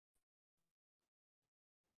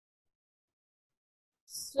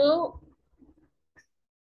So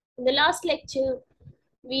in the last lecture,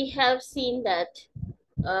 we have seen that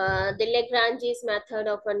the Lagrange's method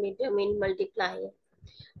of undetermined multiplier.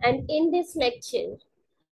 And in this lecture,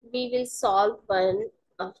 we will solve one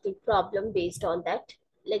of the problem based on that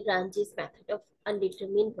Lagrange's method of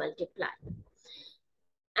undetermined multiplier.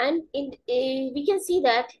 And we can see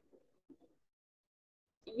that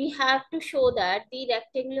we have to show that the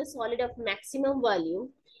rectangular solid of maximum volume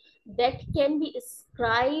that can be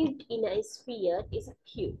described in a sphere is a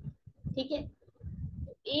cube. ठीक है,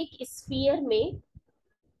 एक sphere में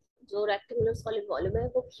जो rectangular solid volume है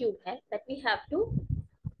वो cube है, that we have to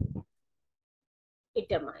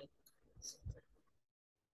determine.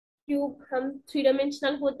 Cube हम 3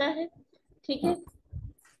 dimensional होता है, ठीक है,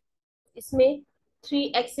 इसमें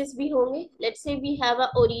 3 एक्सिस भी होंगे. Let's say we have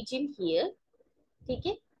a origin here, ठीक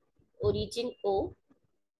है, origin O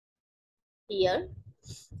here,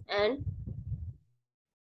 and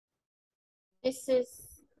this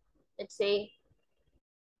is, let's say,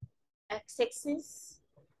 x-axis.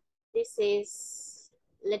 This is,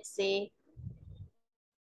 let's say,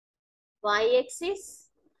 y-axis,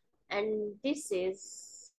 and this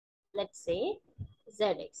is, let's say,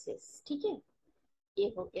 z-axis. ठीक है,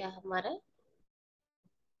 ये हो गया हमारा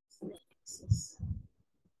z-axis.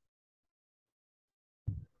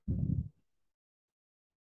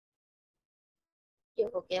 ये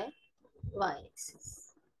हो गया y-axis.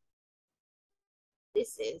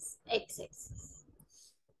 This is x-axis.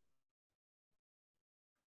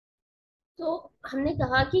 तो हमने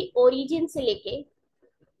कहा कि ओरिजिन से लेके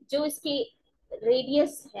जो इसकी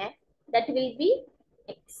रेडियस है that will be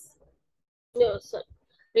x. No, sorry.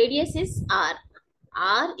 Radius is r.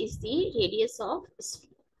 R is the radius of sphere.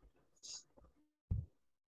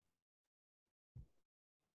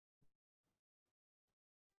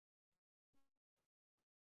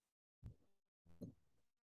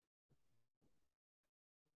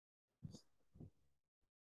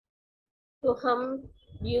 तो हम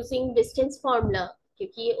यूजिंग डिस्टेंस फार्मूला,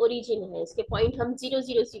 क्योंकि ये ओरिजिन है, इसके पॉइंट हम 0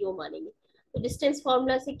 0 0 मानेंगे. तो डिस्टेंस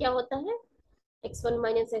फार्मूला से क्या होता है, x1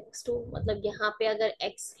 माइनस x2, मतलब यहाँ पे अगर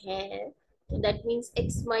x है तो that means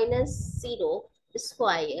x minus 0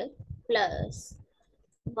 square plus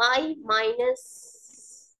y minus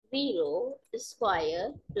 0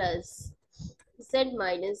 square plus z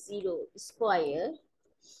minus 0 square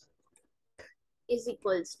is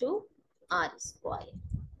equals to r square.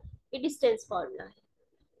 ये डिस्टेंस फार्मूला है,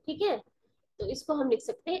 ठीक है. तो इसको हम लिख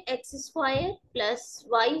सकते हैं x square plus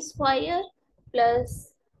Y square plus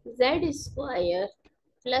Z square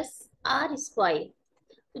plus are square.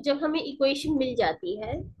 तो जब हमें इक्वेशन मिल जाती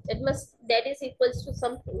है that is equals to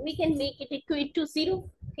something, we can make it equal to 0.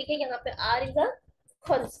 ठीक है, यहाँ पे आर इज अ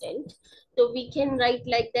कांस्टेंट, तो we can write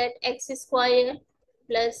like that x square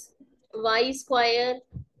plus Y square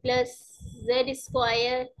plus Z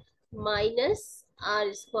square minus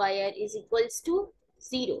are square is equals to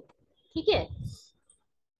 0. ठीक है,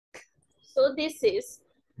 so this is,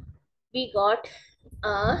 we got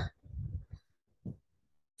a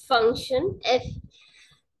function f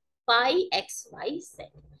phi x y z.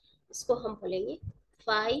 इसको हम बोलेंगे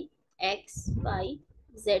phi x y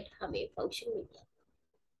z. हमें function मिल गया,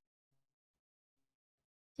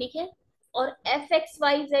 ठीक है. और f x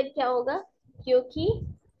y z क्या होगा, क्योंकि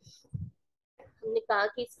हमने कहा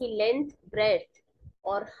कि इसकी लेंथ, ब्रेड्थ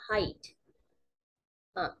और हाइट.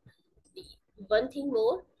 हाँ, वन थिंग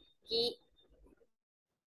मोर कि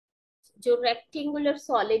जो रेक्टेंगुलर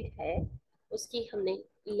सॉलिड है उसकी हमने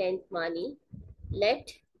लेंथ मानी.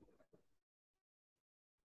 Late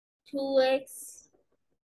 2x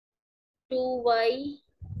 2y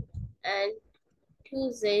and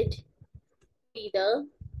 2z be the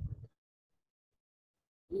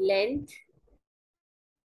length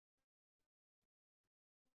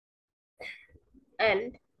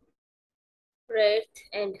and breadth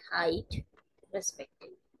and height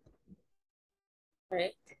respectively.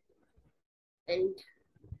 Breadth and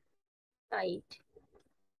height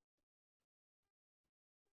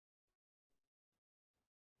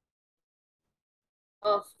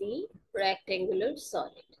of the rectangular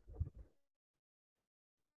solid.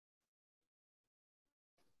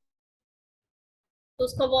 तो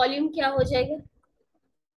उसका वॉल्यूम क्या हो जाएगा,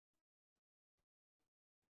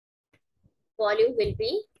 volume will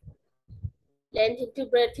be length into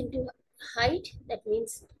breadth into height, that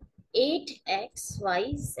means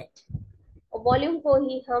 8xyz. और volume को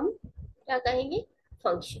ही हम क्या कहेंगे,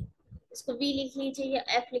 फंक्शन. इसको v लिख लीजिए या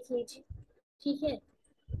f लिख लीजिए, ठीक है,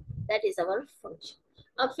 दैट इज आवर फंक्शन.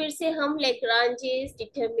 अब फिर से हम Lagrange's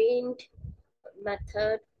determined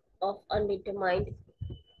method of undetermined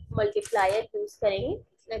multiplier use करेंगे.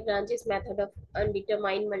 Lagrange's method of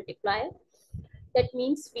undetermined multiplier. That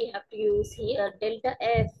means we have to use here delta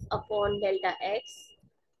f upon delta x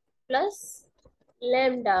plus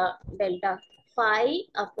lambda delta phi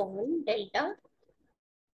upon delta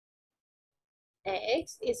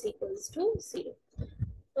x is equals to 0.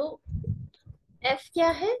 तो f क्या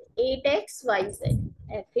है 8xyz.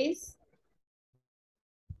 f is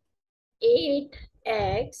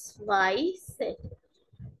 8xyz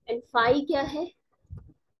and phi क्या है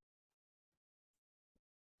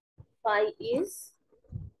phi is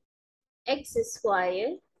x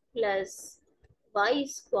square plus y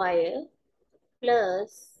square plus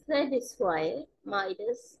z square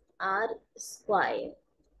minus r square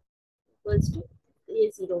equals to ये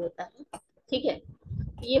 0 होता है. ठीक है,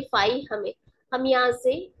 ये फाई हम यहाँ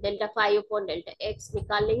से delta phi upon delta x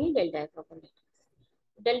निकाल लेंगे. Delta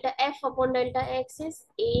F upon delta x is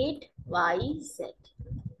 8yz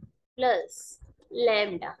plus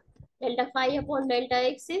lambda delta phi upon delta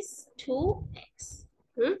x is 2x.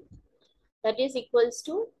 That is equals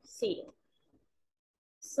to 0.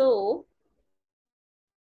 सो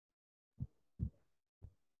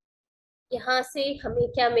यहाँ से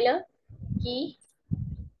हमें क्या मिला कि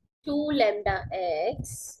 2 lambda x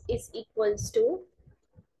is equals to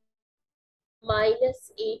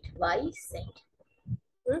 -8yz.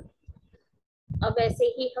 अब ऐसे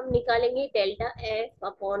ही हम निकालेंगे delta F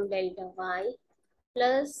upon delta Y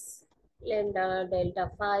plus lambda delta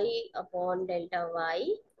phi upon delta Y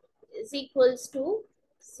is equals to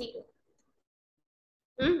 0.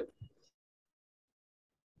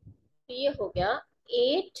 तो ये हो गया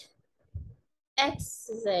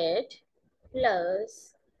 8xz plus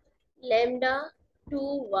lambda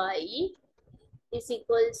 2y is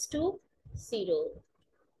equals to 0.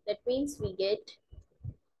 That means we get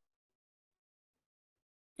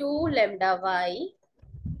 2 lambda y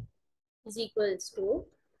is equals to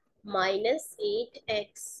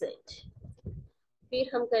 -8xz. फिर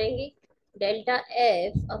हम करेंगे delta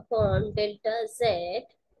F upon delta Z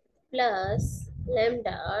plus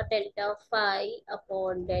lambda delta phi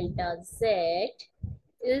upon delta Z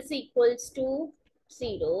is equals to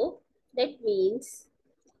 0. That means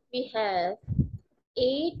we have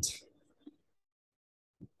 8xy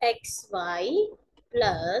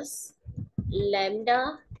plus lambda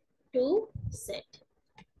 2z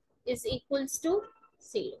is equals to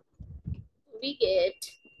 0. We get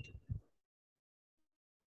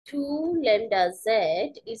 2 lambda z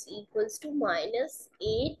is equals to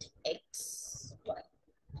 -8xy.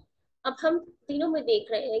 अब हम तीनों में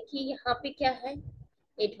देख रहे हैं कि यहाँ पे क्या है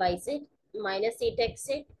 8yz -8xz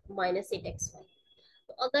 -8xy.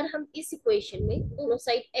 तो अगर हम इस इक्वेशन में दोनों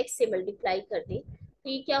साइड x से मल्टीप्लाई कर दें तो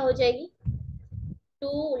ये क्या हो जाएगी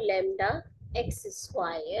 2 lambda x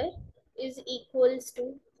square is equals to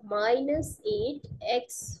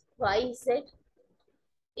 -8xyz.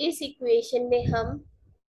 इस इक्वेशन में हम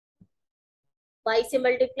y से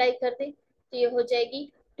मल्टीप्लाई कर दें तो ये हो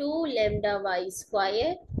जाएगी 2 lambda y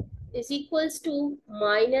square is equals to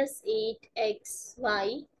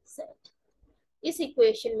 -8xyz. इस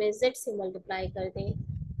इक्वेशन में z से मल्टीप्लाई कर दें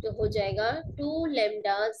तो हो जाएगा 2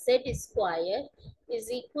 lambda z square is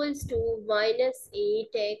equals to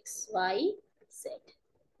 -8xyz.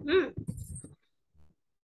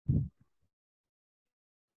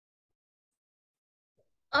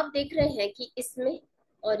 अब देख रहे हैं कि इसमें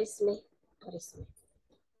और इसमें और इसमें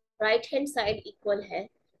राइट हैंड साइड इक्वल है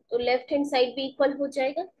तो लेफ्ट हैंड साइड भी इक्वल हो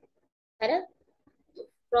जाएगा है ना.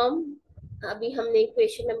 फ्रॉम अभी हमने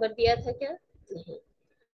इक्वेशन नंबर दिया था क्या नहीं.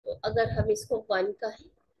 तो अगर हम इसको 1 कहें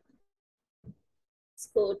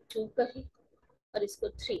इसको 2 कहें और इसको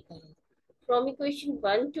 3 कहें from equation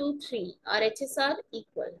 1 to 3 RHS are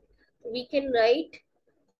equal. We can write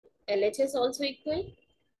LHS also equal.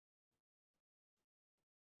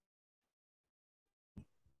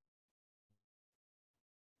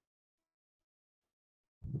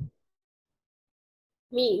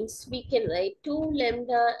 Means we can write 2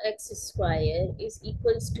 lambda x square is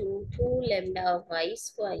equals to 2 lambda y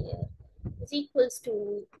square is equals to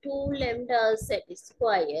 2 lambda z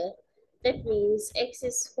square. That means x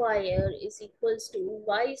square is equals to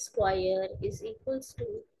y square is equals to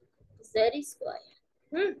z square.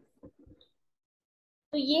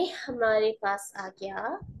 तो ये हमारे पास आ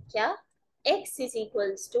गया क्या x is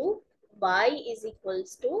equals to y is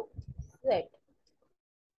equals to z.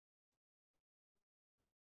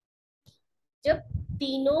 जब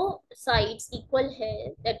तीनों sides equal है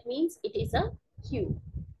that means it is a cube.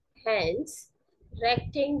 Hence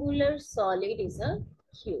rectangular solid is a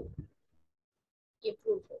cube. ये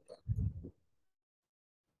proof हो गया.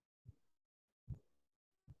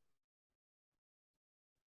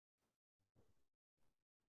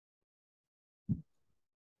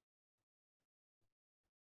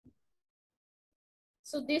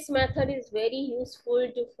 So this method is very useful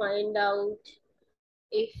to find out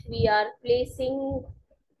if we are placing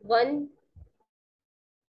one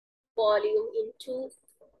volume into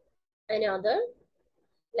another.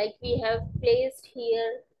 Like we have placed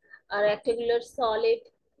here a rectangular solid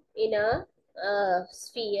in a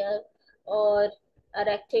sphere, or a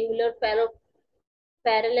rectangular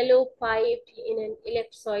parallelopipe in an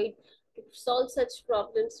ellipsoid. To solve such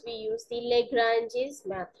problems, we use the Lagrange's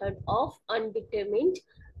method of undetermined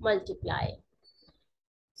multiplier.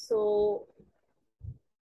 So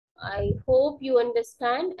I hope you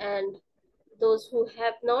understand, and those who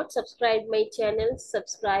have not subscribed my channel,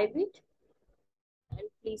 subscribe it, and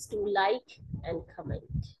please do like and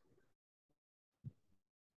comment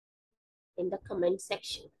in the comment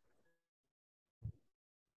section.